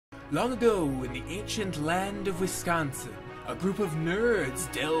Long ago, in the ancient land of Wisconsin, a group of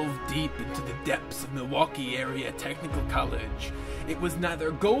nerds delved deep into the depths of Milwaukee area technical college. It was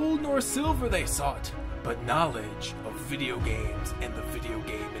neither gold nor silver they sought, but knowledge of video games and the video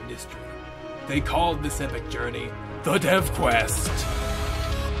game industry. They called this epic journey the Dev Quest.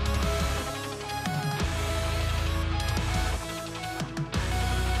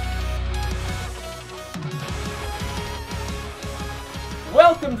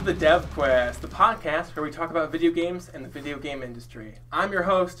 Welcome to the Dev Quest, the podcast where we talk about video games and the video game industry. I'm your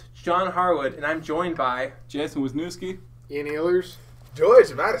host, John Harwood, and I'm joined by Jason Wisniewski, Ian Ehlers,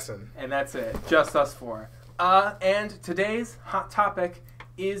 George Madison. And that's it, just us four. And today's hot topic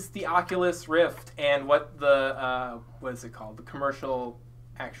is the Oculus Rift and what the, what is it called? The commercial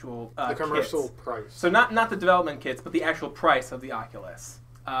actual the commercial kits. price. So not the development kits, but the actual price of the Oculus.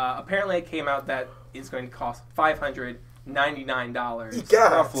 Apparently it came out that is going to cost $599.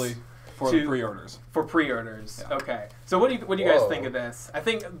 roughly, for the pre-orders. For pre-orders, Yeah. Okay. So what do you guys think of this? I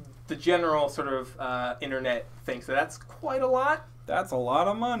think the general sort of internet thinks that that's quite a lot. That's a lot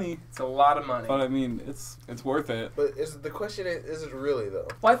of money. It's a lot of money. But I mean, it's worth it. But the question is it really though?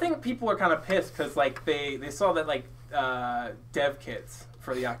 Well, I think people are kind of pissed because like they saw that like dev kits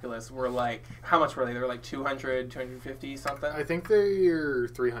for the Oculus were like, how much were they? They were like 200, 250 something. I think they're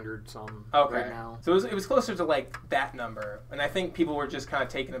 300 some right now. So it was closer to like that number, and I think people were just kind of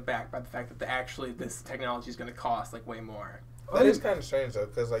taken aback by the fact that actually this technology is going to cost like way more. That is kind of strange though,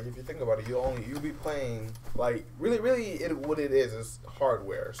 because like if you think about it, you'll be playing like really what it is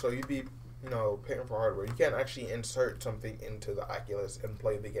hardware. So you'd be paying for hardware. You can't actually insert something into the Oculus and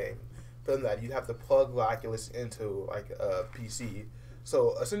play the game. From that, you'd have to plug the Oculus into like a PC.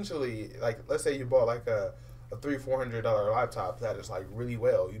 So essentially, like let's say you bought like a $300-400 laptop that is like really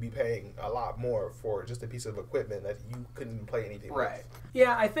well, you'd be paying a lot more for just a piece of equipment that you couldn't play anything right. with.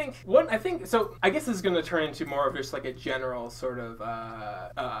 Yeah, I think so. I guess this is going to turn into more of just like a general sort of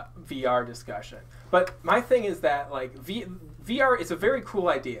VR discussion. But my thing is that like VR is a very cool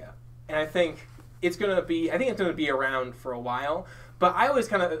idea, and I think it's going to be around for a while. But I always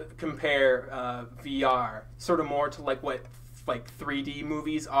kind of compare VR sort of more to like what like 3D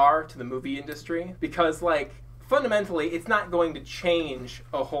movies are to the movie industry, because like fundamentally it's not going to change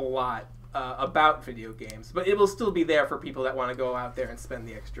a whole lot about video games, but it will still be there for people that want to go out there and spend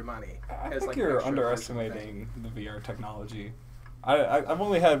the extra money. I as, think like, you're extra underestimating the VR technology. I've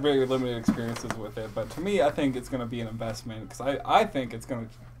only had very limited experiences with it, but to me I think it's going to be an investment, because I think it's going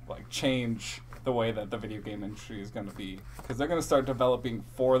to like change the way that the video game industry is going to be, because they're going to start developing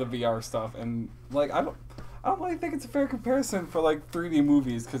for the VR stuff, and like I don't really think it's a fair comparison for like 3D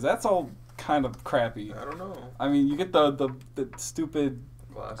movies, because that's all kind of crappy. I don't know. I mean, you get the stupid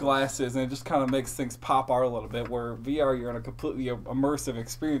glasses, and it just kind of makes things pop out a little bit. Where VR, you're in a completely immersive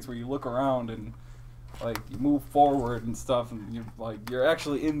experience where you look around and like you move forward and stuff, and you're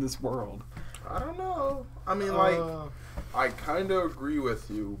actually in this world. I don't know. I mean, I kind of agree with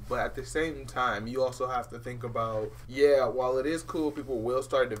you, but at the same time, you also have to think about, while it is cool, people will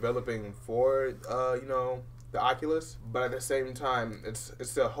start developing for, the Oculus, but at the same time,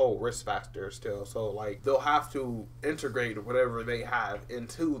 it's a whole risk factor still. So, like, they'll have to integrate whatever they have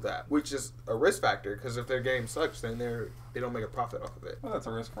into that, which is a risk factor, because if their game sucks, then they don't make a profit off of it. Well, that's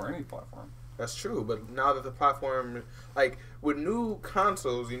a risk for any platform. That's true, but now that the platform, like, with new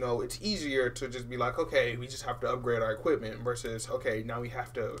consoles, it's easier to just be like, okay, we just have to upgrade our equipment versus, okay, now we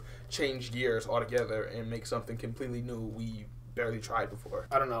have to change gears altogether and make something completely new we barely tried before.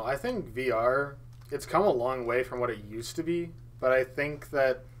 I don't know. I think VR, it's come a long way from what it used to be, but I think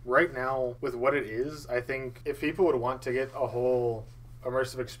that right now, with what it is, I think if people would want to get a whole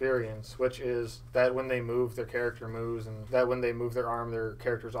immersive experience, which is that when they move, their character moves, and that when they move their arm, their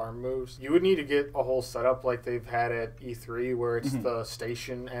character's arm moves. You would need to get a whole setup like they've had at E3, where it's the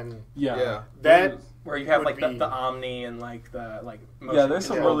station and that where you have like the Omni and like the like motion. Yeah, there's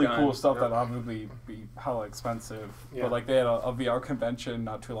some really gun. cool stuff that obviously be hella expensive. Yeah. But like they had a VR convention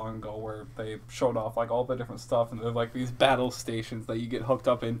not too long ago where they showed off like all the different stuff, and they're like these battle stations that you get hooked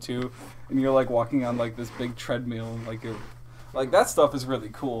up into, and you're like walking on like this big treadmill, and like you're like that stuff is really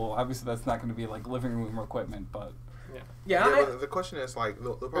cool. Obviously, that's not going to be like living room equipment, but But the question is like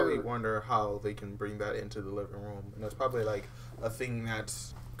they'll probably wonder how they can bring that into the living room, and that's probably like a thing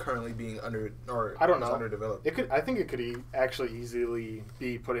that's currently being underdeveloped. I think it could actually easily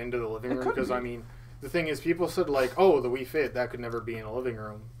be put into the living room, because I mean, the thing is, people said like, oh, the Wii Fit, that could never be in a living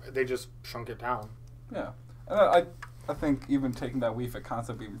room. They just shrunk it down. Yeah, and I think even taking that Wii Fit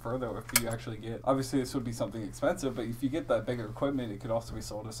concept even further, if you actually get, obviously this would be something expensive, but if you get that bigger equipment, it could also be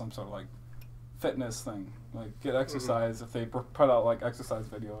sold as some sort of like fitness thing. Like, get exercise if they put out, like, exercise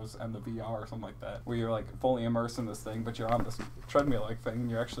videos and the VR or something like that, where you're, like, fully immersed in this thing, but you're on this treadmill-like thing,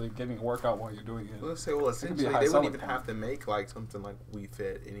 and you're actually getting a workout while you're doing it. Let's say, well, essentially, they wouldn't even have to make, like, something like Wii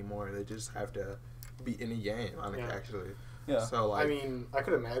Fit anymore. They just have to be in a game, actually. Yeah. So, like... I mean, I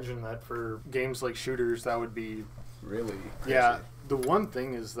could imagine that for games like shooters, that would be... Really crazy. Yeah. The one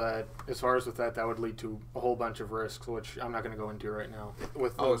thing is that, as far as with that would lead to a whole bunch of risks, which I'm not going to go into right now.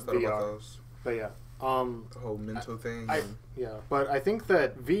 With I always thought VR. about those. But yeah. The whole mental thing. Yeah, but I think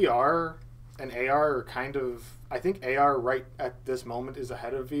that VR and AR are kind of... I think AR right at this moment is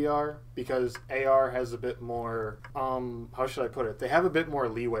ahead of VR because AR has a bit more... how should I put it? They have a bit more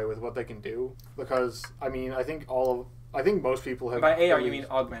leeway with what they can do because, I mean, I think most people have... By AR, you mean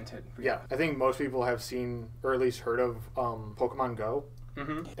augmented. Yeah, I think most people have seen or at least heard of Pokemon Go.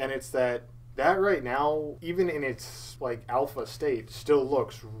 Mm-hmm. And it's that right now, even in its like alpha state, still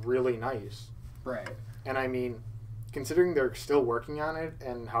looks really nice. Right. And I mean, considering they're still working on it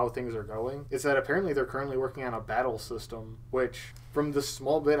and how things are going, is that apparently they're currently working on a battle system, which, from the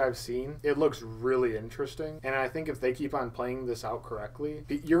small bit I've seen, it looks really interesting. And I think if they keep on playing this out correctly,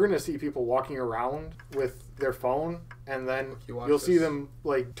 you're going to see people walking around with their phone, and then you'll see them,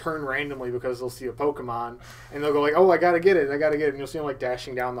 like, turn randomly because they'll see a Pokemon, and they'll go like, oh, I gotta get it, and you'll see them, like,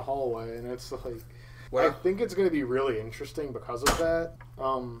 dashing down the hallway, and it's like... Well, I think it's going to be really interesting because of that.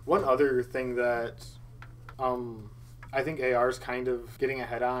 One other thing that I think AR is kind of getting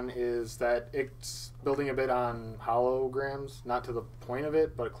ahead on is that it's building a bit on holograms, not to the point of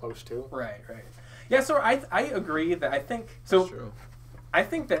it, but close to. Right. Yeah, so I agree that I think... So true. I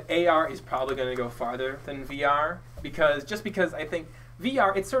think that AR is probably going to go farther than VR because I think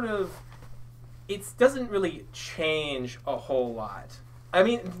VR, it doesn't really change a whole lot. I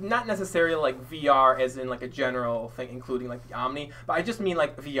mean, not necessarily like VR as in like a general thing, including like the Omni, but I just mean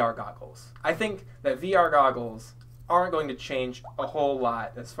like VR goggles. I think that VR goggles aren't going to change a whole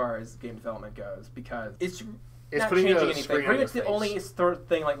lot as far as game development goes because it's not changing anything. Pretty much the only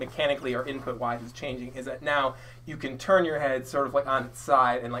thing like mechanically or input-wise is changing is that now you can turn your head sort of like on its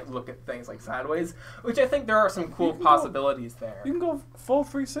side and like look at things like sideways, which I think there are some cool possibilities there. You can go full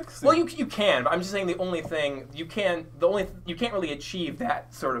 360. Well, you can, but I'm just saying the only thing you can't really achieve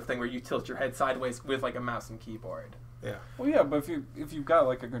that sort of thing where you tilt your head sideways with like a mouse and keyboard. Yeah. Well, yeah, but if you've got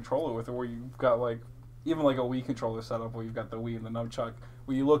like a controller with it, where you've got like even like a Wii controller setup, where you've got the Wii and the nunchuck,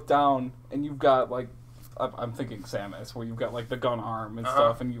 where you look down and you've got like I'm thinking Samus, where you've got like the gun arm and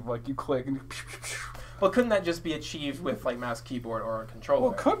stuff, and you click and. Well, couldn't that just be achieved with like mouse, keyboard, or a controller?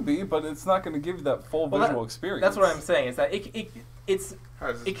 Well, it could be, but it's not going to give you that full visual experience. That's what I'm saying. Is that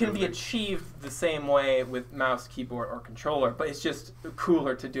it can be achieved the same way with mouse, keyboard, or controller, but it's just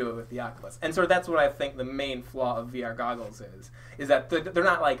cooler to do it with the Oculus. And so that's what I think the main flaw of VR goggles is that they're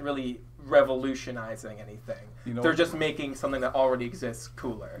not like really revolutionizing anything. They're just making something that already exists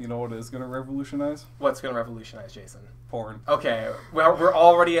cooler. You know what is going to revolutionize? What's going to revolutionize, Jason? Porn. Okay, well, we're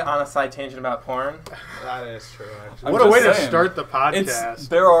already on a side tangent about porn. That is true, actually. What a way to start the podcast.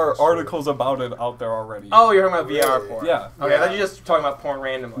 There are articles about it out there already. Oh, you're talking about VR porn. Yeah. Okay, I thought you were just talking about porn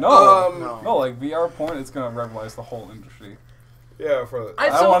randomly. No, like VR porn is going to revolutionize the whole industry. Yeah, I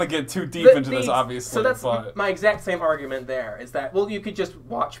don't want to get too deep into this, obviously. So that's my exact same argument there, is that, well, you could just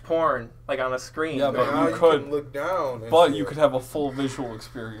watch porn, like, on a screen. Yeah, but you can look down. But you could have a full visual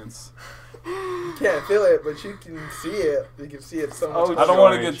experience. You can't feel it, but you can see it. You can see it so much. I don't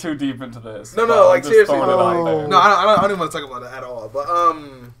want to get too deep into this. No, like, seriously. No, I don't even want to talk about it at all. But,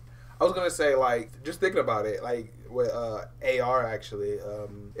 I was going to say, like, just thinking about it, like, with AR actually,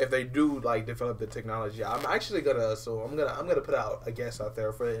 if they do like develop the technology, I'm actually gonna put out a guess out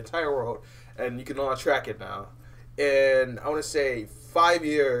there for the entire world, and you can all track it now. And I want to say 5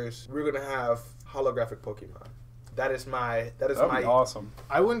 years we're gonna have holographic Pokemon. That'd be awesome.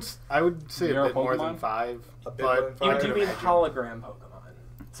 I would say a bit more than 5. Do you mean hologram Pokemon?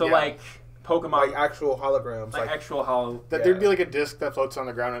 So like Pokemon, like actual holograms, like actual holo. That there'd be like a disc that floats on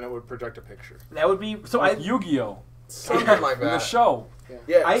the ground and it would project a picture. That would be so. Like Yu-Gi-Oh, something like that. In the show.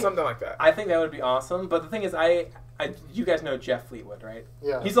 Yeah, something like that. I think that would be awesome. But the thing is, you guys know Jeff Fleetwood, right?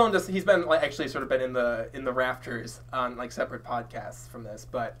 Yeah. He's been like actually sort of been in the rafters on like separate podcasts from this,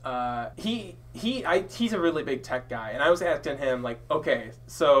 but he's a really big tech guy, and I was asking him like, okay,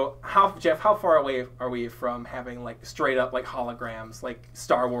 so how far away are we from having like straight up like holograms, like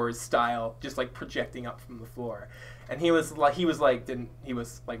Star Wars style, just like projecting up from the floor? And he was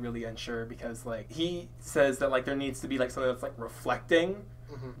really unsure because like he says that like there needs to be like something that's like reflecting,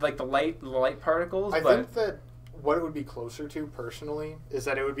 like the light particles. I think that what it would be closer to personally is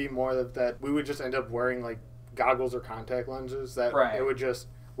that it would be more that we would just end up wearing like goggles or contact lenses that it would just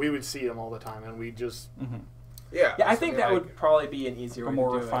we would see them all the time, and we just Yeah, I think that like, would probably be an easier A way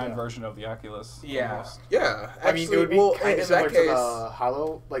more to do refined it. version of the Oculus. Yeah. almost. Yeah, I mean, it would be kind in of similar that to case, the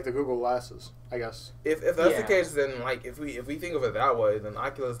Hollow, like the Google Glasses, I guess. if that's Yeah. the case, then like if we think of it that way, then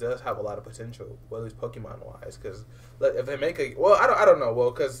Oculus does have a lot of potential, well, at least Pokemon wise, because if they make a I don't know,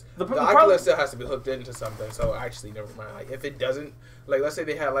 well, because the Oculus still has to be hooked into something. So actually, never mind. Like if it doesn't, like let's say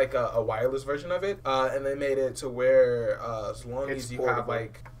they had like a wireless version of it, and they made it to where as long It's as you portable. have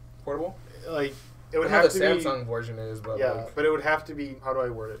like portable, Like it would I know have the to Samsung be, version is, but yeah, like, but it would have to be, how do I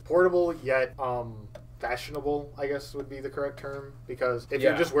word it? Portable yet fashionable, I guess would be the correct term, because if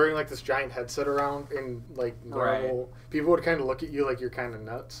you're Yeah. just wearing like this giant headset around in like normal, people would kind of look at you like you're kind of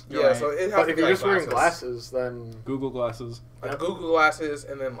nuts. yeah. Right. So it has But to if be you're like just wearing glasses, then Google Glasses. like Google Glasses,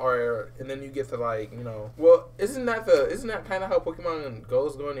 and then you get to like well, isn't that kind of how Pokemon Go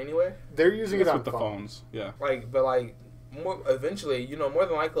is going anyway? they're using it It's on with the phones. phones. Yeah. Like, but like more eventually, more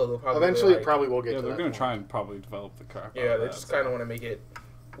than likely they'll probably Eventually, like, it probably will get Yeah, to they're that going point. to try and probably develop the crap. Yeah, they just kind of want to make it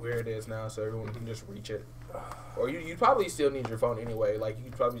where it is now, so everyone can just reach it. Or you probably still need your phone anyway. Like you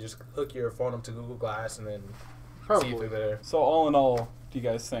could probably just hook your phone up to Google Glass and then see Probably. through there. So all in all, do you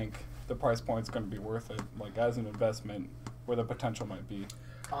guys think the price point's going to be worth it, like as an investment, where the potential might be?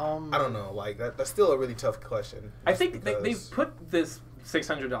 I don't know. Like that's still a really tough question. I just think they've because- put this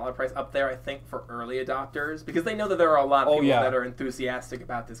 $600 price up there, I think, for early adopters, because they know that there are a lot of people yeah. that are enthusiastic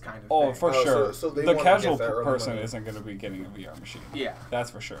about this kind of thing. Oh, for Oh, sure. so they The wanna casual get that early person money. isn't going to be getting a VR machine. Yeah.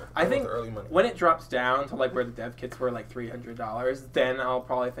 That's for sure. I think the early money. when it drops down to like where the dev kits were, like $300, then I'll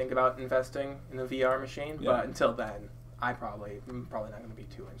probably think about investing in a VR machine. Yeah. But until then, I'm probably not going to be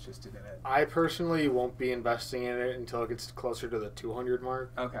too interested in it. I personally won't be investing in it until it gets closer to the 200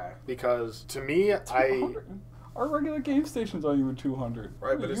 mark, Okay. because to me, 200? Our regular game stations aren't even 200.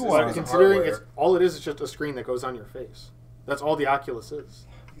 Right, but it's You just want- like considering hardware. it's all it is just a screen that goes on your face. That's all the Oculus is.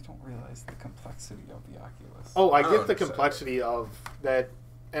 You don't realize the complexity of the Oculus. Oh, I I get don't the understand. complexity of that,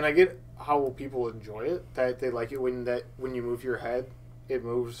 and I get how people enjoy it. That they like it when you move your head, it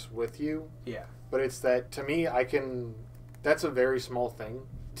moves with you. Yeah. But it's that, to me, that's a very small thing.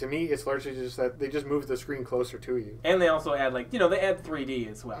 To me, it's largely just that they just move the screen closer to you. And they also add they add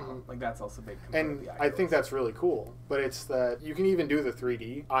 3D as well. Mhm. Like that's also a big component of And the I think Oculus. that's really cool. But it's that you can even do the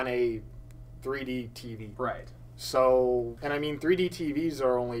 3D on a 3D TV. right. So, and I mean, 3D TVs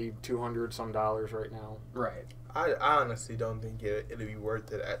are only $200 some right now. Right. I honestly don't think it'd be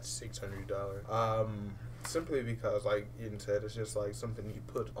worth it at $600. Simply because, like Ian said, it's just like something you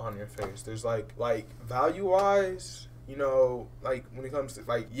put on your face. There's like value wise, like when it comes to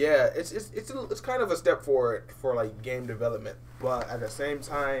like it's kind of a step forward for like game development, but at the same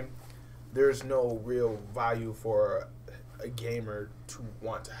time, there's no real value for a gamer to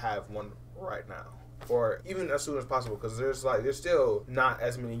want to have one right now, or even as soon as possible, because there's still not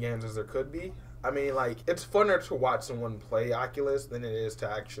as many games as there could be. I mean, like, it's funner to watch someone play Oculus than it is to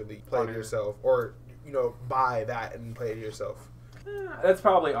actually play it yourself, or buy that and play it yourself. That's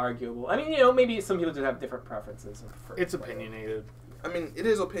probably arguable. I mean, maybe some people just have different preferences. And prefer It's to play it. opinionated. I mean, it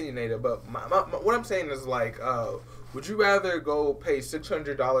is opinionated, but what I'm saying is like, would you rather go pay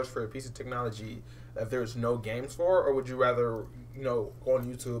 $600 for a piece of technology that there's no games for, or would you rather go on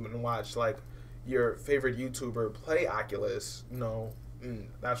YouTube and watch like your favorite YouTuber play Oculus?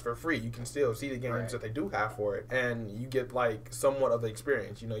 That's for free. You can still see the games Right. that they do have for it, and you get like somewhat of the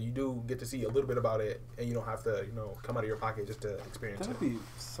experience. You do get to see a little bit about it, and you don't have to come out of your pocket just to experience That'd it. be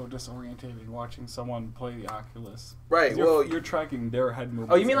so disorientating watching someone play the Oculus. Right. You're, Well, you're tracking their head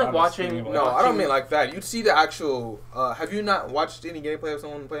movements. Oh, you mean like on a watching- screen, like- no, I don't mean like that. You'd see the actual. Have you not watched any gameplay of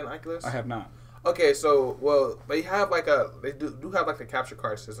someone playing Oculus? I have not. Okay, so they have they do have like the capture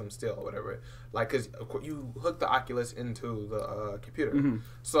card system still, or whatever. Like, cause you hook the Oculus into the computer. Mm-hmm.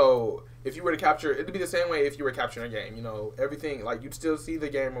 So if you were to capture, it'd be the same way if you were capturing a game. Everything, like, you'd still see the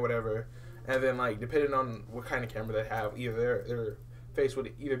game or whatever, and then like depending on what kind of camera they have, either their face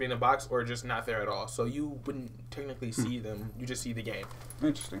would either be in a box or just not there at all. So you wouldn't technically see them. You just see the game.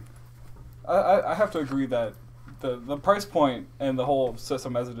 Interesting. I have to agree that the price point and the whole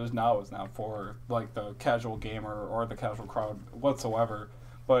system as it is now for like the casual gamer or the casual crowd whatsoever.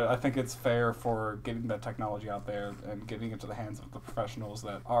 But I think it's fair for getting that technology out there and getting it to the hands of the professionals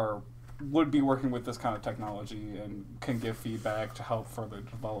that would be working with this kind of technology and can give feedback to help further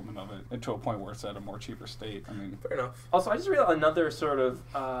development of it and to a point where it's at a more cheaper state. I mean, Fair enough. Also, I just realized another sort of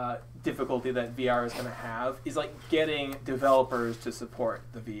difficulty that VR is going to have is like getting developers to support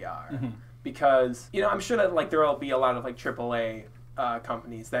the VR. Mm-hmm. Because I'm sure that like there will be a lot of like AAA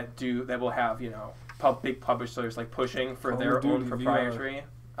companies that will have big publishers like pushing for Call their of own Duty proprietary.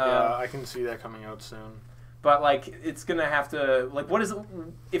 Yeah, I can see that coming out soon. But like, it's gonna have to like, what is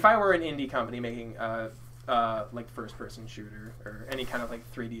if I were an indie company making like first-person shooter or any kind of like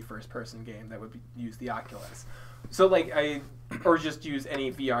 3D first-person game that would use the Oculus. So like or just use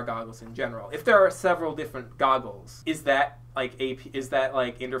any VR goggles in general. If there are several different goggles, is that like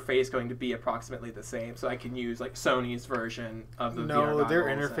interface going to be approximately the same? So I can use like Sony's version of the VR goggles? No, their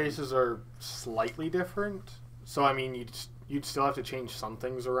interfaces are slightly different. So I mean, you'd still have to change some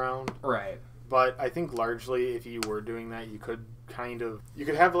things around. Right. But I think largely, if you were doing that, you could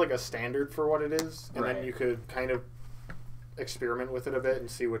have like a standard for what it is, and then you could kind of experiment with it a bit and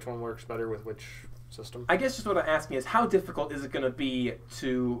see which one works better with which system. I guess just what I'm asking is, how difficult is it going to be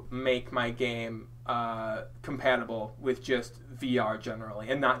to make my game compatible with just VR generally,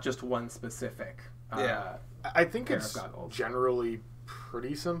 and not just one specific? I think it's generally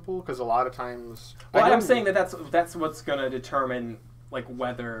pretty simple because a lot of times. Well, I'm saying that's what's going to determine like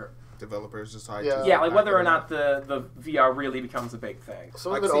whether developers decide like whether or not the VR really becomes a big thing.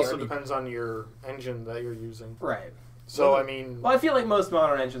 Some of it also depends on your engine that you're using. Right. So, I mean... Well, I feel like most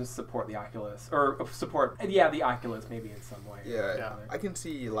modern engines support the Oculus. Or support... Yeah, the Oculus maybe in some way. Yeah. I can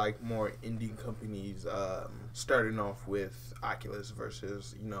see, like, more indie companies starting off with Oculus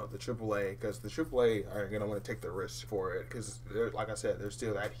versus, you know, the AAA. Because the AAA are going to want to take the risk for it. Because, like I said, there's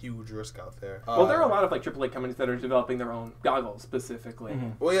still that huge risk out there. Well, there are a lot of, like, AAA companies that are developing their own goggles, specifically. Mm-hmm.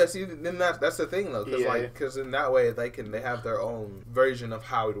 Well, yeah, see, then that's the thing, though. Because in that way, they have their own version of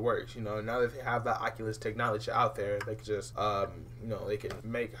how it works. You know, now that they have that Oculus technology out there, they can just, you know, they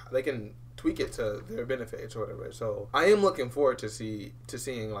can tweak it to their benefits or whatever. So I am looking forward to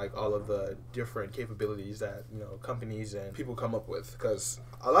seeing like all of the different capabilities that, you know, companies and people come up with, because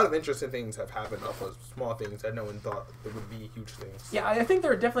a lot of interesting things have happened off of small things that no one thought there would be huge things. Yeah, I think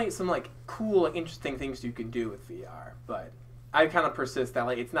there are definitely some like cool, interesting things you can do with VR, but I kind of persist that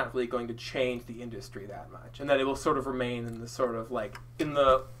like it's not really going to change the industry that much, and that it will sort of remain in the sort of like in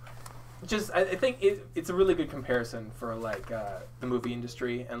the. Just, I think it's a really good comparison for like the movie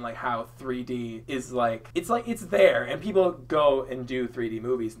industry and like how 3D is like it's there and people go and do 3D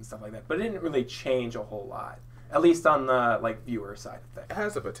movies and stuff like that, but it didn't really change a whole lot, at least on the like viewer side of things. It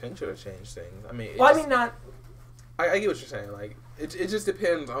has the potential to change things. I mean, I get what you're saying. Like it just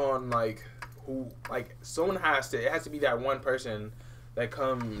depends on like who, like it has to be that one person that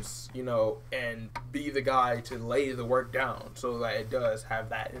comes, you know, and be the guy to lay the work down so that it does have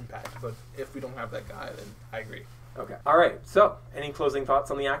that impact. But if we don't have that guy, then I agree. Okay. All right. So, any closing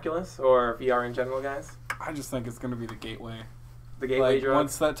thoughts on the Oculus or VR in general, guys? I just think it's going to be the gateway. The gateway drug?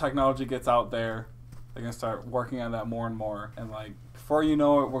 Once that technology gets out there, they're going to start working on that more and more. And, like, before you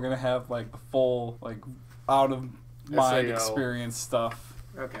know it, we're going to have, like, the full, like, out-of-mind experience stuff.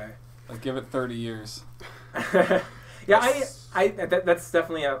 Okay. Like, give it 30 years. Yeah, that's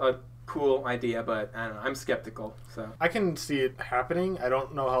definitely a cool idea, but I don't know. I'm skeptical. So I can see it happening. I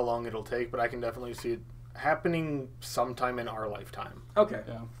don't know how long it'll take, but I can definitely see it happening sometime in our lifetime. Okay.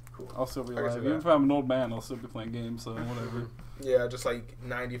 Yeah. Cool. I'll still be alive. Even if I'm an old man, I'll still be playing games, so whatever. Yeah, just like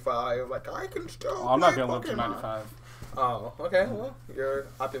 95. Like, I can still I'm not going to live to 95. Oh, okay. Well, you're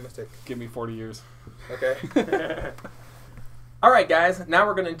optimistic. Give me 40 years. Okay. All right, guys. Now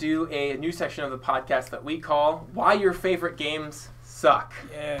we're going to do a new section of the podcast that we call Why Your Favorite Games Suck.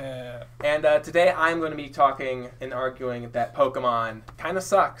 Yeah. And today I'm going to be talking and arguing that Pokemon kind of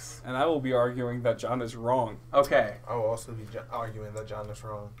sucks. And I will be arguing that John is wrong. Okay. I will also be arguing that John is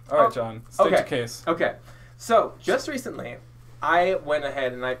wrong. All right, John. State your case. Okay. So, just recently, I went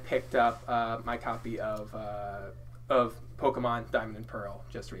ahead and I picked up my copy of Pokemon Diamond and Pearl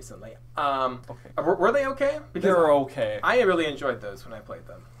just recently. Okay. Were they okay? Because they were okay. I really enjoyed those when I played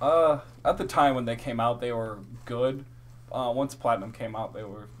them. At the time when they came out, they were good. Once Platinum came out,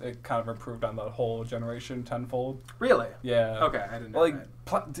 it kind of improved on the whole generation tenfold. Really? Yeah. Okay, I didn't know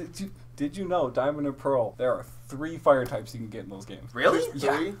that. Did you know Diamond and Pearl? There are 3 fire types you can get in those games. Really?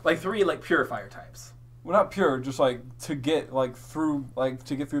 Yeah. Like 3 like pure fire types. Well, not pure, just like to get through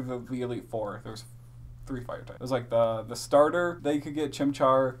the Elite Four. There's 3 fire types. There's like the starter that you could get,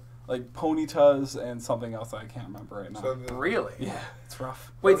 Chimchar, like Ponytas, and something else that I can't remember right now. Really? Yeah, it's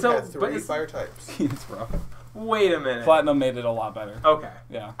rough. Wait, so had 3 fire types. It's rough. Wait a minute. Platinum made it a lot better. Okay.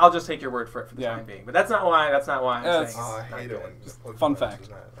 Yeah. I'll just take your word for it for the time being. But that's not why I'm saying. I hate it when just fun fact.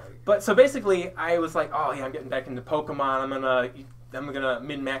 But so basically, I was like, oh yeah, I'm getting back into Pokemon. I'm gonna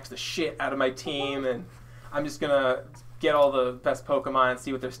min-max the shit out of my team, and I'm just gonna get all the best Pokemon and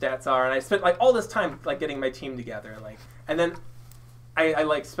see what their stats are. And I spent like all this time like getting my team together, and then I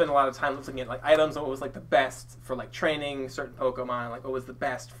like spent a lot of time looking at like items, what was like the best for like training certain Pokemon, like what was the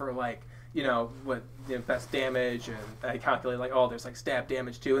best for like, you know, what the best damage, and I calculate like, oh, there's like stab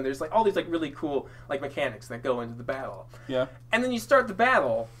damage too, and there's like all these like really cool like mechanics that go into the battle. Yeah. And then you start the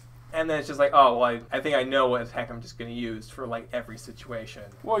battle, and then it's just like, oh, well, I think I know what attack I'm just going to use for like every situation.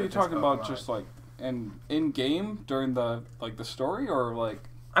 Well, you're with this talking about Pokemon. just like in game during the story, or like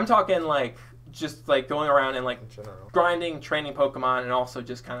I'm talking like just like going around and like In general. grinding, training Pokemon, and also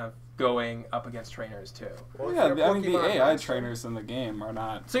just kind of going up against trainers too. Well, yeah, if you're I mean the Pokemon AI master- trainers in the game are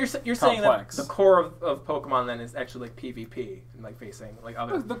not. So you're saying that Complex. the core of Pokemon then is actually like PvP and like facing like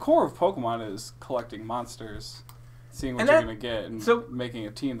other. The core of Pokemon is collecting monsters, seeing what And you're that- gonna get, and so- making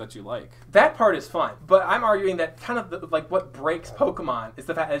a team that you like. That part is fun, but I'm arguing that kind of like what breaks Pokemon is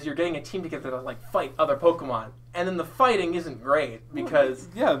the fact that you're getting a team together to like fight other Pokemon, and then the fighting isn't great because.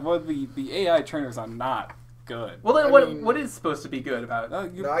 Yeah, well, the AI trainers are not good. Well, then I what mean- what is supposed to be good about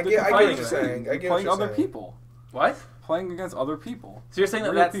You- No, I the get what competing you're thing. saying. I You're get what playing you're other saying. people, what? playing against other people. So you're saying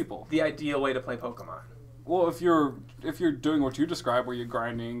that Real that's people. the ideal way to play Pokemon? Well, if you're doing what you describe, where you're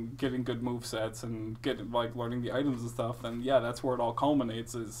grinding, getting good move sets, and learning the items and stuff, then yeah, that's where it all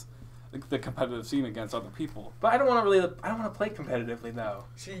culminates, is the competitive scene against other people. But I don't want to play competitively though.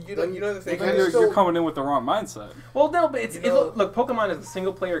 See, you know the thing. Then I you're still- coming in with the wrong mindset. Well, no, but it's, You know- it's look, Pokemon is a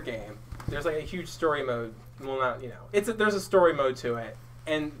single player game. There's like a huge story mode. Well, not, you know, there's a story mode to it,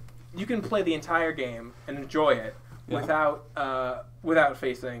 and you can play the entire game and enjoy it Yeah. without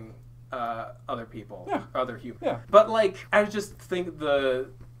facing other people, Yeah. other humans. Yeah. But like, I just think the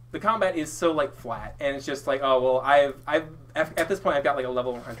combat is so like flat, and it's just like, oh well, I've at this point I've got like a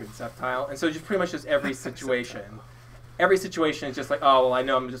level 100 Sceptile, and so just pretty much just every situation. Every situation is just like, oh, well, I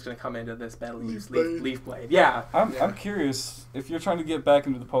know I'm just going to come into this battle and use Leaf Blade. Yeah. I'm curious, if you're trying to get back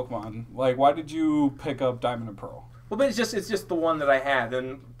into the Pokemon, like, why did you pick up Diamond and Pearl? Well, but it's just the one that I had,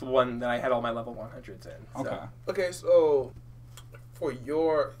 and the one that I had all my level 100s in. So. Okay. Okay, so for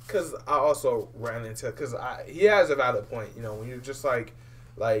your, because I also ran into, because he has a valid point. You know, when you're just like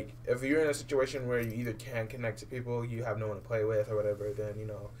if you're in a situation where you either can't connect to people, you have no one to play with or whatever, then you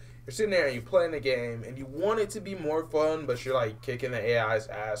know you're sitting there and you're playing the game and you want it to be more fun, but you're like kicking the AI's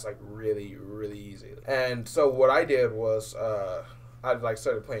ass like really, really easy. And so what I did was I like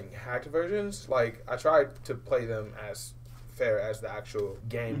started playing hacked versions. Like I tried to play them as fair as the actual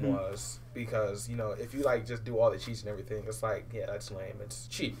game was, because you know if you like just do all the cheats and everything, it's like, yeah, that's lame. It's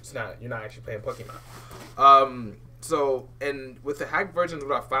cheap. It's not. You're not actually playing Pokemon. So and with the hacked versions,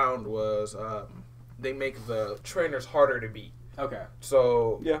 what I found was they make the trainers harder to beat. Okay.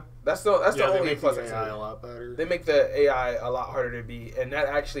 So Yeah. that's the They only make plus the I see. AI a lot better. They make the AI a lot harder to beat, and that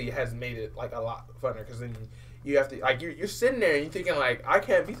actually has made it like a lot funner, because then you have to like you're sitting there and you're thinking like, I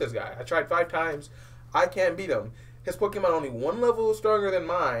can't beat this guy. I tried 5 times, I can't beat him. His Pokemon only 1 level stronger than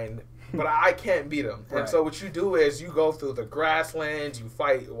mine, but I can't beat him. And Right. so what you do is you go through the grasslands, you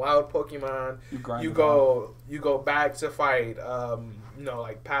fight wild Pokemon, grind you it go back to fight you know,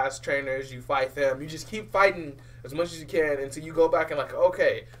 like past trainers, you fight them. You just keep fighting as much as you can until you go back and like,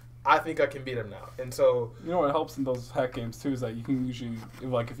 okay, I think I can beat him now. And so You know what helps in those hack games too is that you can usually,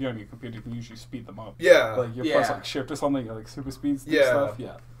 like, if you're on your computer, you can usually speed them up. yeah. Like you Yeah. press like shift or something, like super speeds and Yeah. stuff.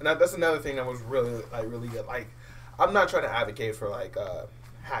 Yeah. And that's another thing that was really good. Like, I'm not trying to advocate for like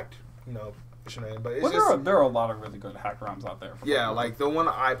hacked, you know, shenanigans, but it's Well, just there are a lot of really good hack ROMs out there. For yeah, Pokemon. like the one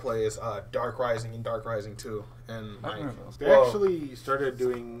I play is Dark Rising and Dark Rising 2, and I've like, heard of those. They well, actually started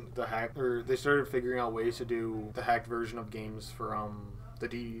doing the hack, or they started figuring out ways to do the hacked version of games for the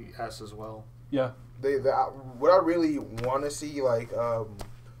DS as well. Yeah. what I really want to see, like,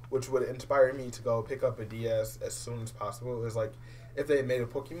 which would inspire me to go pick up a DS as soon as possible, is like if they made a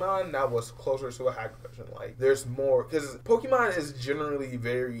Pokemon that was closer to a hack version. Like, there's more, because Pokemon is generally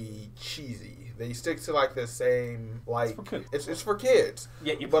very cheesy. They stick to like the same, like, for kids. it's for kids.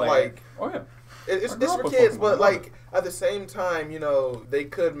 Yeah, you But play like, Oh yeah. it's I grew up for with kids, Pokemon. but I love like at the same time, you know, they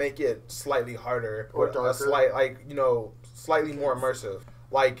could make it slightly harder Or a darker. slight, like, you know, slightly more immersive.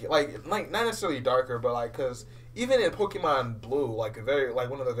 Like not necessarily darker, but like, because even in Pokemon Blue, like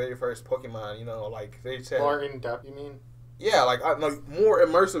one of the very first Pokemon, you know, like they said, More in depth, you mean? yeah, like more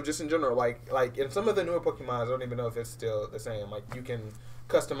immersive just in general. Like in some of the newer Pokemon, I don't even know if it's still the same. Like you can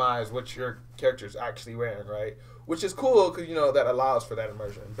customize what your character's actually wearing, right? which is cool because that allows for that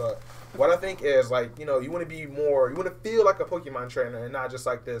immersion. But what I think is like you want to be more, you want to feel like a Pokemon trainer and not just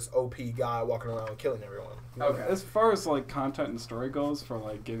like this OP guy walking around killing everyone. Okay. As far as like content and story goes, for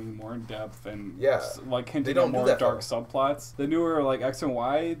like getting more in depth and like hinting don't at do more that, dark though. subplots, the newer like X and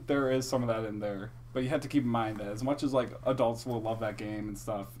Y, there is some of that in there. But you have to keep in mind that as much as like adults will love that game and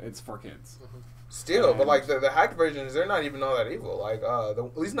stuff, it's for kids. Still, but like the hacked versions, they're not even all that evil. Like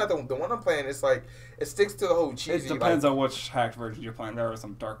at least not the one I'm playing. It's like it sticks to the whole cheesy. It depends on which hacked version you're playing. There are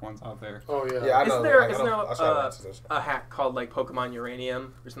some dark ones out there. Oh yeah. Yeah, I know. Isn't there, like, isn't there I saw a hack called like Pokemon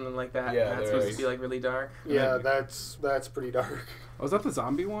Uranium or something like that? Yeah, And that's there supposed is. to be like really dark. Yeah, that's pretty dark. Was that the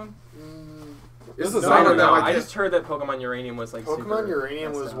zombie one? It's This is I don't know. like I this- just heard that Pokemon Uranium was like Pokemon super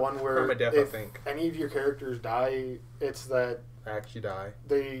Uranium messed was up. one where Permadeath, I if think. any of your characters die, it's that actually die.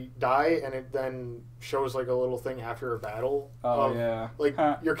 they die and it then shows like a little thing after a battle. Oh of, yeah. Like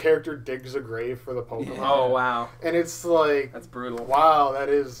your character digs a grave for the Pokemon. Yeah. Oh wow, And it's like, that's brutal. wow, that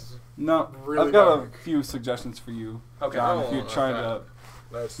is No, really I've got dark. a few suggestions for you, Okay. John. Oh, If you're trying okay. to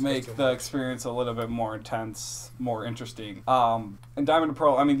That's make too the much. experience a little bit more intense, more interesting. In Diamond and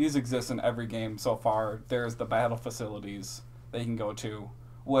Pearl, I mean, these exist in every game so far. There's the battle facilities that you can go to,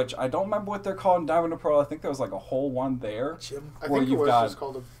 which I don't remember what they're called in Diamond and Pearl. I think there was like a whole one there. Gym. I where think it you've was got- just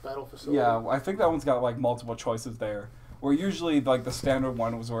called a battle facility. Yeah, I think that one's got like multiple choices there. Where usually like the standard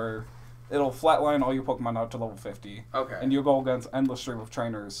one was where it'll flatline all your Pokemon out to level 50. Okay. And you'll go against endless stream of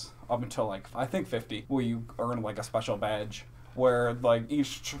trainers up until like I think 50, where you earn like a special badge. Where like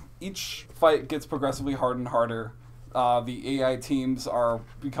each fight gets progressively harder and harder. The AI teams are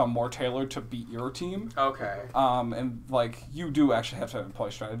become more tailored to beat your team. Okay. And like you do actually have to employ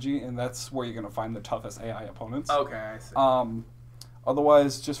strategy, and that's where you're gonna find the toughest AI opponents. Okay, I see.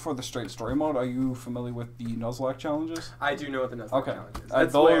 Otherwise, just for the straight story mode, are you familiar with the Nuzlocke challenges? I do know what the Nuzlocke Okay, challenge is.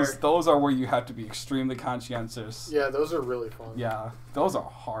 That's those are where you have to be extremely conscientious. Yeah, those are really fun. Yeah, those are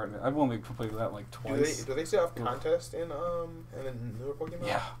hard. I've only completed that like Do twice. they still have contests in the newer Pokemon?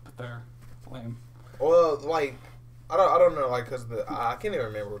 Yeah, but they're lame. Well, like I don't know, like because I can't even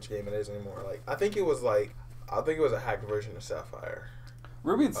remember which game it is anymore. Like I think it was a hacked version of Sapphire.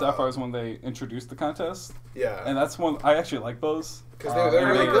 Ruby and Sapphire is when they introduced the contest, Yeah, and that's one I actually like those. because they're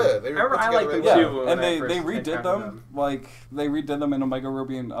really good. They were remember put I together liked really them well. too. Yeah, when and I they first redid encountered them. Like they redid them in Omega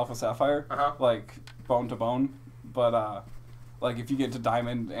Ruby and Alpha Sapphire, like bone to bone. But like if you get to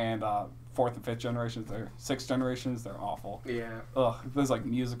Diamond and fourth and fifth generations, or sixth generations, they're awful. Yeah. Ugh, there's like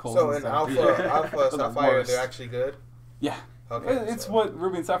musicals. So and in stuff. Alpha Those are Sapphire, worse. they're actually good. Yeah. Okay, It's so- what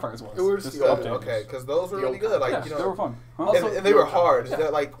Ruby and Sapphires was. It was Just the old- updated. Okay, because those were The really old good. Like Yeah, you know, they were fun. Huh? Also- and they were hard. Yeah.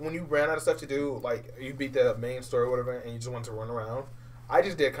 They're like when you ran out of stuff to do, like you beat the main story or whatever, and you just wanted to run around. I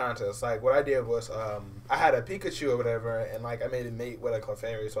just did contests. Like what I did was, I had a Pikachu or whatever, and like I made it mate with a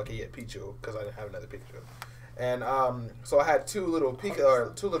Clefairy so I could get Pichu because I didn't have another Pikachu. And so I had two little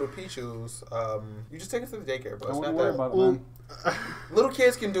Pichus. You just take it to the daycare, bro. It's Don't not worry that. about it, Well, man. Little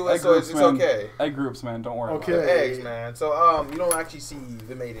kids can do it, Egg so groups, it's man. okay. Egg groups, man. Don't worry Okay. about it. Eggs, man. So you don't actually see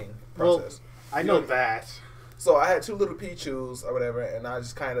the mating process. I know that. So I had two little Pichus or whatever, and I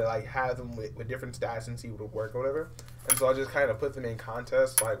just kind of like had them with different stats and see what would work or whatever. And so I just kind of put them in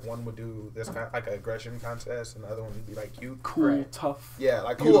contests. Like one would do this kind of, like an aggression contest, and the other one would be like cute, Cool, Right. tough. yeah,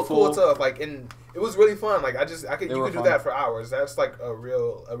 like Beautiful. cool tough. Like and it was really fun. Like They you were could do fun. that for hours. That's like a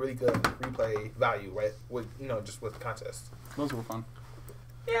really good replay value, right? With just with contests. Those were fun.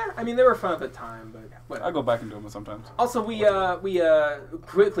 Yeah, I mean they were fun at the time, but whatever. I go back and do them sometimes. Also, we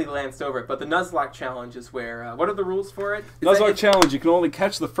quickly glanced over it, but the Nuzlocke challenge is where. What are the rules for it? Is Nuzlocke that- challenge. You can only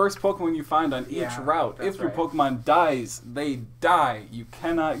catch the first Pokemon you find on each Yeah, route. that's If your right. Pokemon dies, they die. You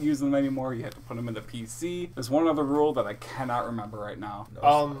cannot use them anymore. You have to put them in the PC. There's one other rule that I cannot remember right now.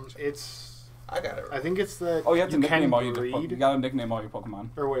 No, It's. I got it. I think it's that Oh, you have to nickname all your breed. You gotta nickname all your Pokemon.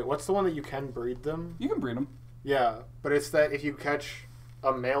 Or wait, what's the one that you can breed them? You can breed them. Yeah, but it's that if you catch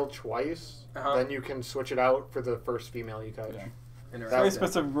a male twice, Uh-huh. then you can switch it out for the first female you catch. Yeah. Interesting. Very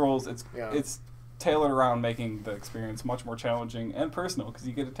specific rules. It's Yeah. it's tailored around making the experience much more challenging and personal because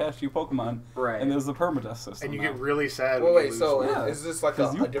you get attached to your Pokemon, Right. and there's the permadeath system. And you now. get really sad. Well, when you wait. lose So them. Yeah. is this like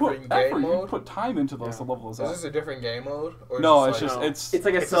Because a you different put effort, game you mode? put time into those Yeah. to level those Is up. this a different game mode? Or No, is it's this just No. it's It's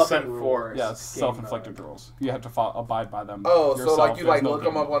like a It's the same self-enforced. yeah, it's game self-inflicted mode. rules. You have to abide by them. Oh, so yourself. like you There's like no look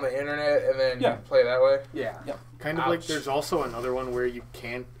them game up mode. on the internet and then Yeah. you play that way? Yeah. Yep. Kind of like Ouch. there's also another one where you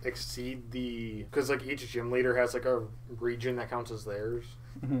can't exceed the because like each gym leader has like a region that counts as theirs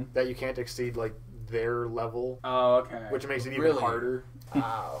Mhm. that you can't exceed like their level, Oh, okay. which makes it even Really? harder.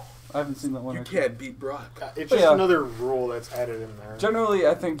 Wow. I haven't seen that one. You actually. can't beat Brock. It's But just yeah. another rule that's added in there. Generally,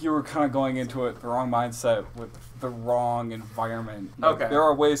 I think you were kind of going into it the wrong mindset with the wrong environment. Like, Okay. There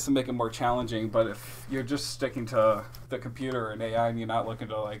are ways to make it more challenging, but if you're just sticking to the computer and AI and you're not looking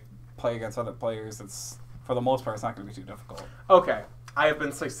to like play against other players, it's for the most part it's not going to be too difficult. Okay, I have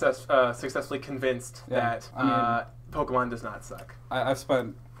been successfully convinced Yeah, that I mean- Pokemon does not suck. I've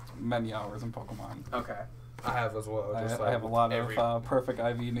spent many hours in Pokemon. Okay. I have as well. I Just have a lot every- of perfect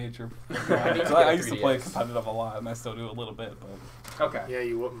IV nature. need to I get a used to play 3DS. competitive a lot, and I still do a little bit. But Okay. Yeah,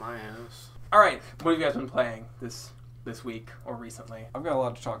 you whoop my ass. All right. What have you guys been playing this week or recently? I've got a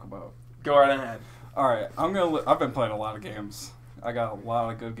lot to talk about. Go right ahead. All right, I've been playing a lot of games. I got a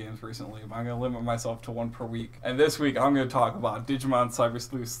lot of good games recently, but I'm gonna limit myself to one per week. And this week, I'm gonna talk about Digimon Cyber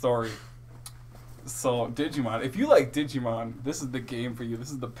Sleuth Story. So Digimon, if you like Digimon, this is the game for you. This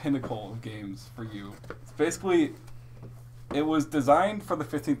is the pinnacle of games for you. It's basically, it was designed for the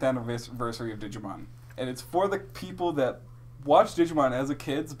 15th anniversary of Digimon, and it's for the people that watched Digimon as a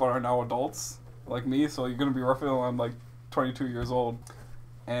kids but are now adults, like me. So you're gonna be roughly around like 22 years old.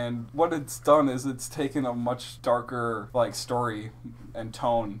 And what it's done is it's taken a much darker like story and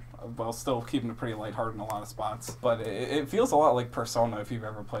tone, while still keeping it pretty lighthearted in a lot of spots. But it feels a lot like Persona if you've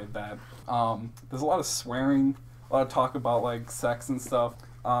ever played that. There's a lot of swearing, a lot of talk about like sex and stuff.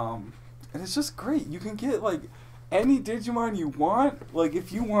 And it's just great. You can get like any Digimon you want. Like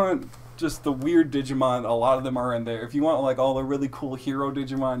if you want just the weird Digimon, a lot of them are in there. If you want like all the really cool hero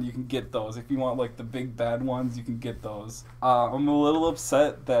Digimon, you can get those. If you want like the big bad ones, you can get those. I'm a little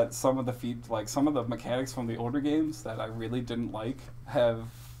upset that some of the mechanics from the older games that I really didn't like have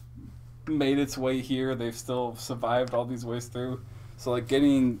made its way here. They've still survived all these ways through. So like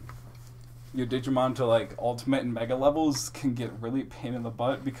getting your Digimon to like ultimate and mega levels can get really pain in the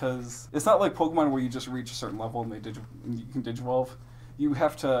butt, because it's not like Pokemon where you just reach a certain level and you can Digivolve. You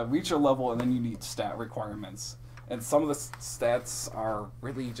have to reach a level and then you need stat requirements. And some of the stats are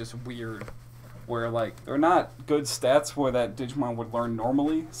really just weird, where like they're not good stats where that Digimon would learn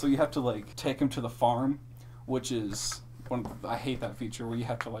normally. So you have to like take him to the farm, which is I hate that feature where you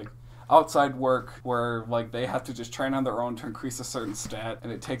have to like outside work where like they have to just train on their own to increase a certain stat,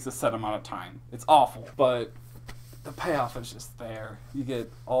 and it takes a set amount of time. It's awful, but the payoff is just there. You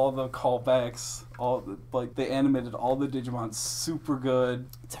get all the callbacks, they animated all the Digimon super good.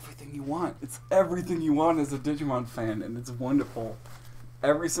 It's everything you want. It's everything you want as a Digimon fan, and it's wonderful.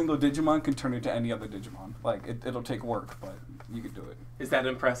 Every single Digimon can turn into any other Digimon. Like, it'll take work, but you can do it. Is that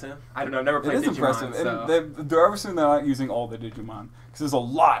impressive? I don't know. I've never played It is Digimon. impressive, So. and they're obviously not using all the Digimon, because there's a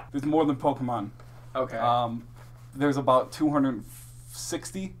lot. There's more than Pokemon. Okay. There's about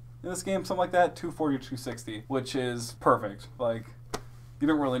 260 in this game, something like that, 240 or 260, which is perfect. Like, you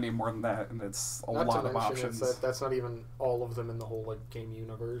don't really need more than that, and it's a Not lot to of mention options. that's not even all of them in the whole like game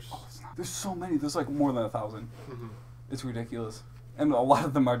universe. Oh, there's so many. There's like more than 1,000. Mm-hmm. It's ridiculous. And a lot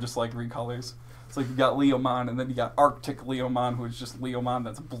of them are just like recolors. It's like you got Leomon, and then you got Arctic Leomon, who is just Leomon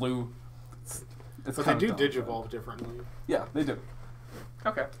that's blue. It's But they kind do of dumb, digivolve differently. but- Yeah, they do.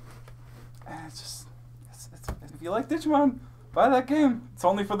 Okay. And it's just, if you like Digimon, buy that game. It's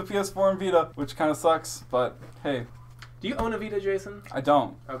only for the PS4 and Vita, which kind of sucks, but hey, Do you own a Vita, Jason? I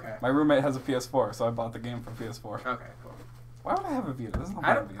don't. Okay. My roommate has a PS4, so I bought the game for PS4. Okay, cool. Why would I have a Vita? This is not I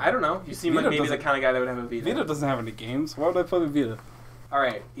my don't. Vita. I don't know. You seem Vita like maybe the doesn't- kind of guy that would have a Vita. Vita doesn't have any games. Why would I play the Vita? All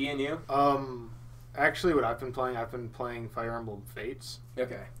right, Ian, you? Actually, what I've been playing Fire Emblem Fates,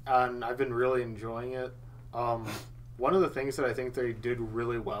 Okay. and I've been really enjoying it. One of the things that I think they did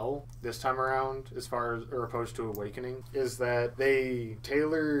really well this time around, as far as or opposed to Awakening, is that they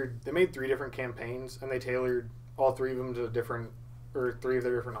made 3 different campaigns, and they tailored all 3 of them to three of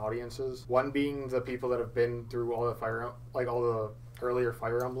their different audiences. One being the people that have been through all the earlier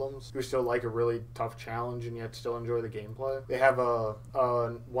Fire Emblems, who still like a really tough challenge and yet still enjoy the gameplay. They have a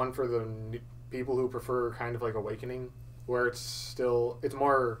one for the people who prefer kind of like Awakening, where it's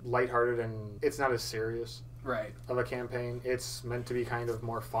more lighthearted and it's not as serious Right. of a campaign. It's meant to be kind of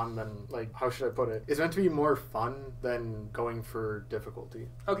more fun than, like, how should I put it? It's meant to be more fun than going for difficulty.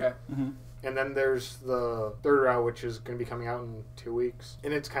 Okay. Mm-hmm. And then there's the third route, which is going to be coming out in 2 weeks.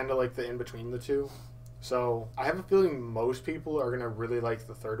 And it's kind of like the in-between the two. So I have a feeling most people are going to really like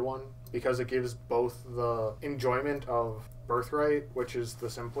the third one, because it gives both the enjoyment of Birthright, which is the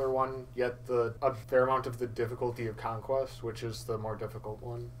simpler one, yet a fair amount of the difficulty of Conquest, which is the more difficult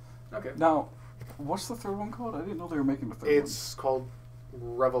one. Okay. Now, what's the third one called? I didn't know they were making a third one. It's called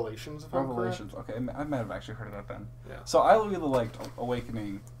Revelations, if I'm correct. Revelations. Okay, I might have actually heard of that then. Yeah. So I really liked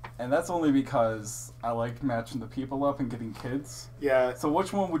Awakening, and that's only because I liked matching the people up and getting kids. Yeah, So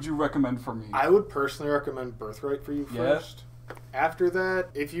which one would you recommend for me? I would personally recommend Birthright for you Yeah? first. After that,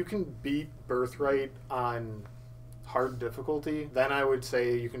 if you can beat Birthright on hard difficulty, then I would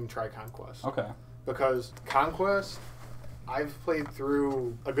say you can try Conquest. Okay. Because Conquest, I've played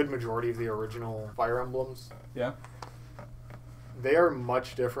through a good majority of the original Fire Emblems. Yeah. They are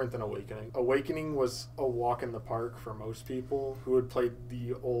much different than Awakening. Awakening was a walk in the park for most people who had played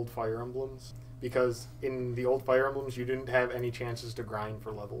the old Fire Emblems. Because in the old Fire Emblems, you didn't have any chances to grind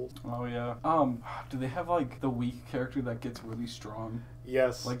for levels. Oh, yeah. Do they have, like, the weak character that gets really strong?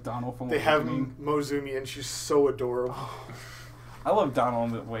 Yes. Like Donald from They Awakening? have Mozumi, and she's so adorable. I love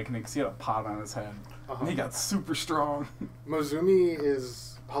Donald in Awakening because he had a pot on his head. And he got super strong. Mozumi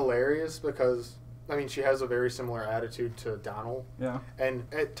is hilarious because, I mean, she has a very similar attitude to Donald. Yeah. And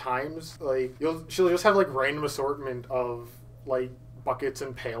at times, like, she'll just have, like, random assortment of, like, buckets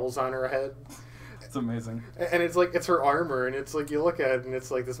and pails on her head. It's amazing. And it's like, it's her armor, and it's like, you look at it, and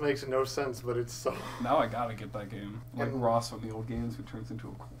it's like, this makes no sense, but it's so... Now I gotta get that game. Like And- Ross from the old games who turns into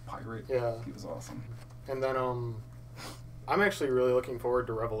a cool pirate. Yeah. He was awesome. And then, I'm actually really looking forward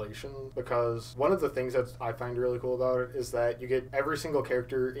to Revelation, because one of the things that I find really cool about it is that you get every single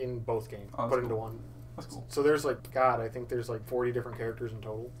character in both games Oh, that's put into cool. one. That's cool. So there's like, God, I think there's like 40 different characters in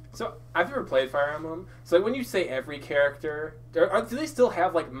total. So I've never played Fire Emblem. So like, when you say every character, do they still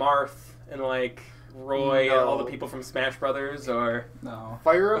have like Marth and like Roy and all the No. people from Smash Brothers, or? No.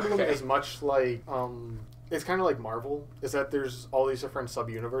 Fire Emblem Okay. is much like, it's kind of like Marvel, is that there's all these different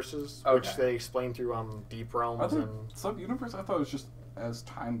sub-universes, which Okay. they explain through Deep I Realms, think and Sub-Universe, I thought it was just as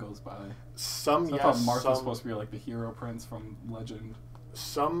time goes by. some, So I yes, thought Marth was some, supposed to be like the hero prince from Legend.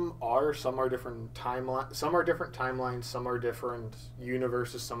 some are different timelines, some are different timelines, some are different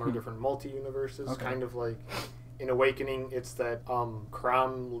universes, some are different multi-universes, Okay. kind of like in Awakening, it's that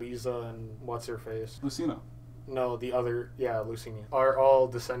Crom, Lisa, and what's-her-face? Lucina. No, the other, Lucinia, are all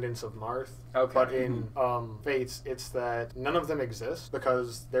descendants of Marth. Okay. But in Fates, it's that none of them exist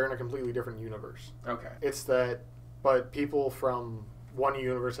because they're in a completely different universe. Okay. It's that, but people from one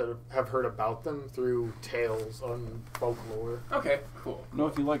universe have heard about them through tales and folklore. Okay. Cool. No,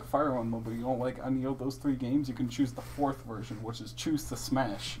 if you like Fire Emblem, but you don't like any of those three games, you can choose the fourth version, which is choose to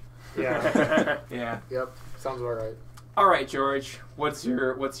smash. Yeah. Yeah. Yep. Sounds about right. All right, George. What's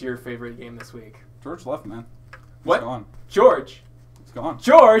your favorite game this week? George left, man. He's What? gone. George. He's gone.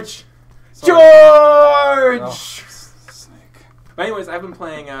 George. Sorry. George. Oh, snake. But anyways, I've been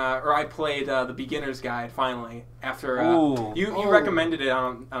playing, I played the Beginner's Guide finally after Ooh. you recommended it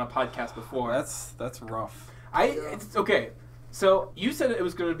on a podcast before. That's rough. It's okay. So you said it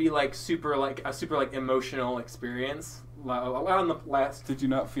was going to be like a super emotional experience on the last. Did you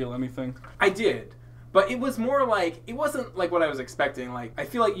not feel anything? I did. But it was more like, it wasn't like what I was expecting. Like, I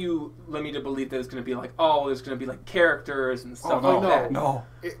feel like you led me to believe that it's going to be like, oh, there's going to be like characters and stuff no, like that. No.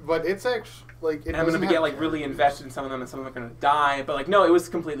 But it's actually like And I'm going to get like really invested in some of them, and some of them are going to die. But like, no, it was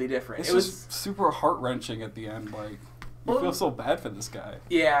completely different. It's It was just super heart-wrenching at the end. Like, you Well, feel so bad for this guy.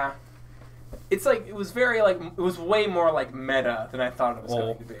 yeah. It's like it was very like it was way more like meta than I thought it was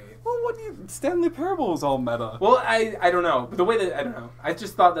going to be. Well, what do you... Stanley Parable is all meta. Well, I don't know, but the way that I don't know, I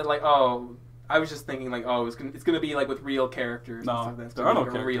just thought that like I was just thinking like it's gonna be like with real characters. And No, stuff. It's there gonna are be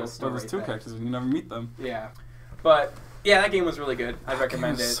no like a real characters. story. There's two thing. characters and you never meet them. Yeah, but yeah, that game was really good. I'd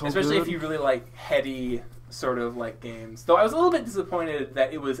recommend game it, is so especially if good. you really like heady sort of like games. Though I was a little bit disappointed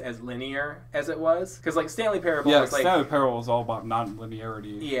that it was as linear as it was, because like Stanley Parable Yeah, was like Stanley Parable was all about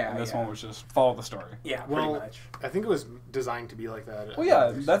non-linearity. Yeah, And this yeah. one was just follow the story. yeah, Well, pretty much. I think it was designed to be like that. Well,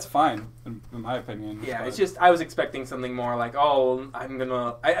 yeah, that's fine, in my opinion. Yeah, but- it's just I was expecting something more like, I'm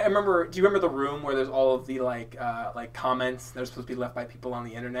gonna. I remember. Do you remember the room where there's all of the like comments that are supposed to be left by people on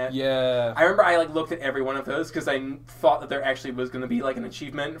the internet? Yeah. I remember I like looked at every one of those because I thought that there actually was going to be like an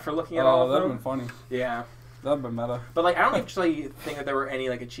achievement for looking at all Oh, of that'd them. been funny. Yeah, That'd been meta. but like I don't actually think that there were any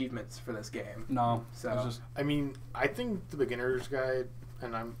like achievements for this game. No. So- It was just... I mean, I think the Beginner's Guide,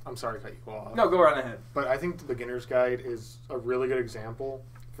 and I'm sorry to cut you off. No, go right ahead. But I think the Beginner's Guide is a really good example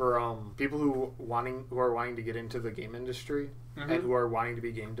for people who are wanting to get into the game industry Mhm. and who are wanting to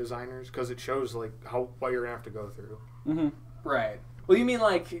be game designers, because it shows like what you're gonna have to go through. Mm-hmm. Right. Well, you mean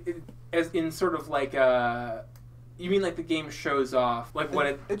like as in sort of like you mean like the game shows off like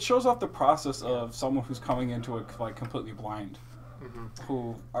what It shows off the process of someone who's coming into it like completely blind,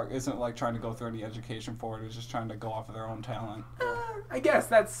 who isn't like trying to go through any education for it, is just trying to go off of their own talent. I guess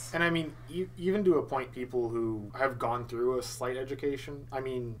that's And I mean, even to a point, people who have gone through a slight education, I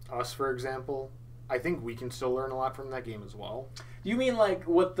mean, us, for example, I think we can still learn a lot from that game as well. You mean like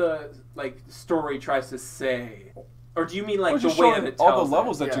what the like story tries to say, or do you mean like Well, the just way showing that it tells all the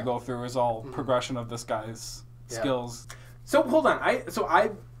levels it? that you Yeah. go through is all progression of this guy's Yeah. skills. So hold on, I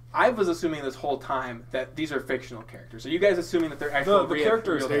I was assuming this whole time that these are fictional characters. Are you guys assuming that they're actual The real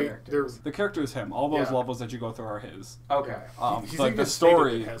characters, characters? the character is him. All those Yeah. levels that you go through are his. Okay. He's Like even the story,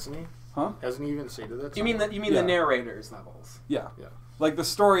 stated it, hasn't he? huh? Hasn't he even stated that? You mean somewhere? the Yeah. narrator's levels? Yeah. Yeah. Like the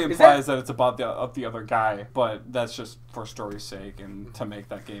story Is implies that it's about the other guy, but that's just for story's sake and to make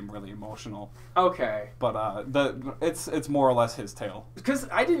that game really emotional. Okay. But it's more or less his tale. Because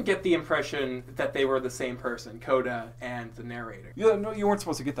I didn't get the impression that they were the same person, Coda and the narrator. Yeah, no, you weren't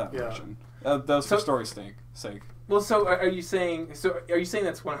supposed to get that Yeah. impression. That was for So- story's sake. Well, so are you saying? So are you saying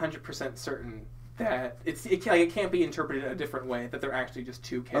that's 100% certain that it can't be interpreted a different way? That they're actually just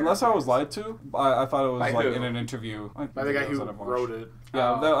two characters? Unless I was lied to, I thought it was By like who? in an interview. By the guy who wrote it.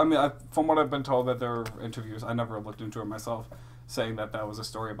 Yeah, Oh. I mean, from what I've been told, that there are interviews. I never looked into it myself, saying that was a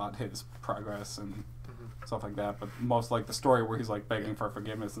story about his progress and stuff like that. But most like the story where he's like begging for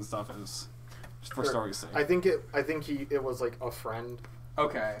forgiveness and stuff is just for story's sake. I think it was like a friend.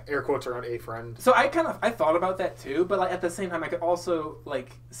 Okay. Air quotes around a friend. So I thought about that too, but like at the same time, I could also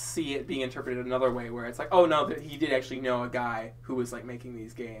like see it being interpreted another way, where it's like, oh no, that he did actually know a guy who was like making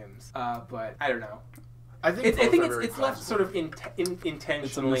these games. But I don't know. I think It's left sort of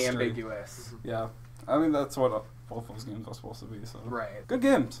intentionally mystery. ambiguous. Yeah, I mean that's what both those games are supposed to be. So Right. good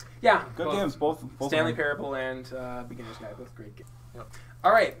games, Yeah. good games, both. Stanley of them. Parable and Beginner's Guide, both great games. Yep.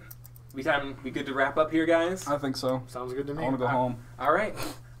 All right. We good to wrap up here, guys? I think so. Sounds good to I me. want to go home. All right.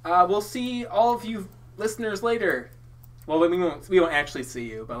 We'll see all of you listeners later. Well, we won't actually see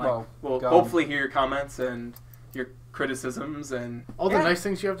you, but like Well, we'll go. hopefully hear your comments and your criticisms and All the nice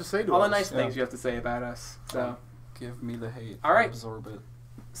things you have to say to all us. the nice Yeah. things you have to say about us. So, Give me the hate. All right. Absorb it.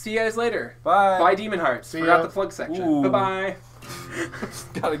 see you guys later. Bye. Bye, Demon Hearts. See Forgot ya. the plug section. Ooh. Bye-bye.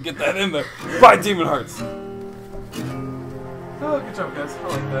 Gotta get that in there. Bye, Demon Hearts. Oh, good job, guys. I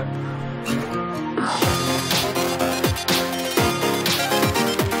like that.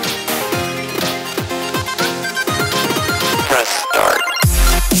 Press start.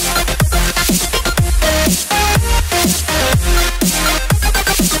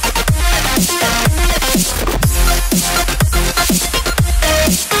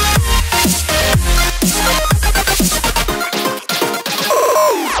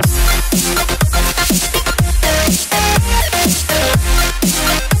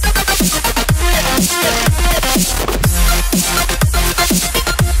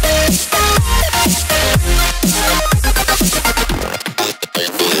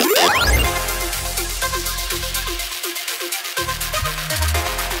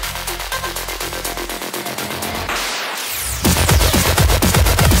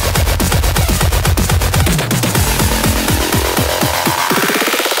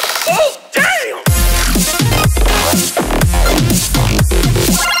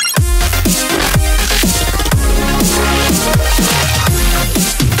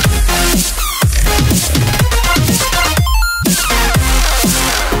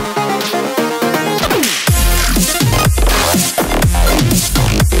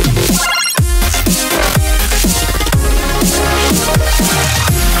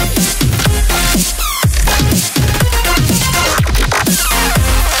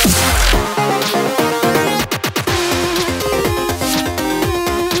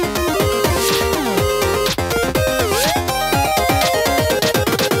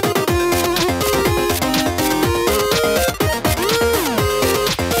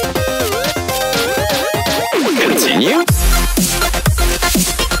 Continue.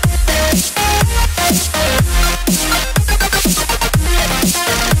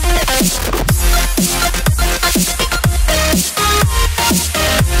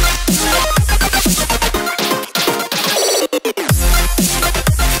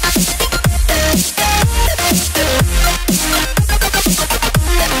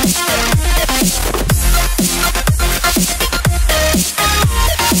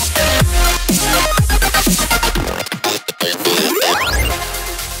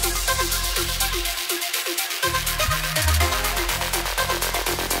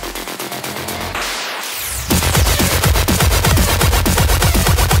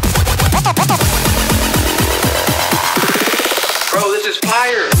 Bro, this is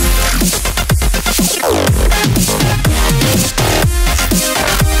fire.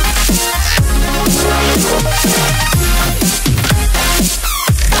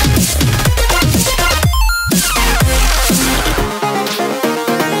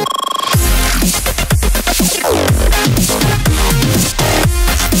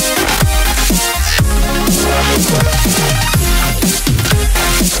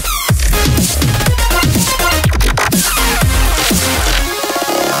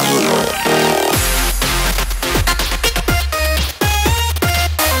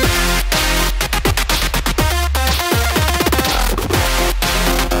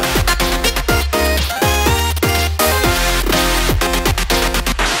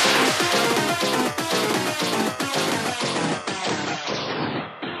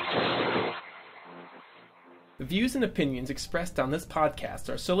 The views and opinions expressed on this podcast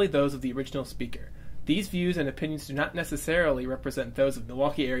are solely those of the original speaker. These views and opinions do not necessarily represent those of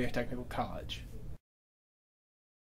Milwaukee Area Technical College.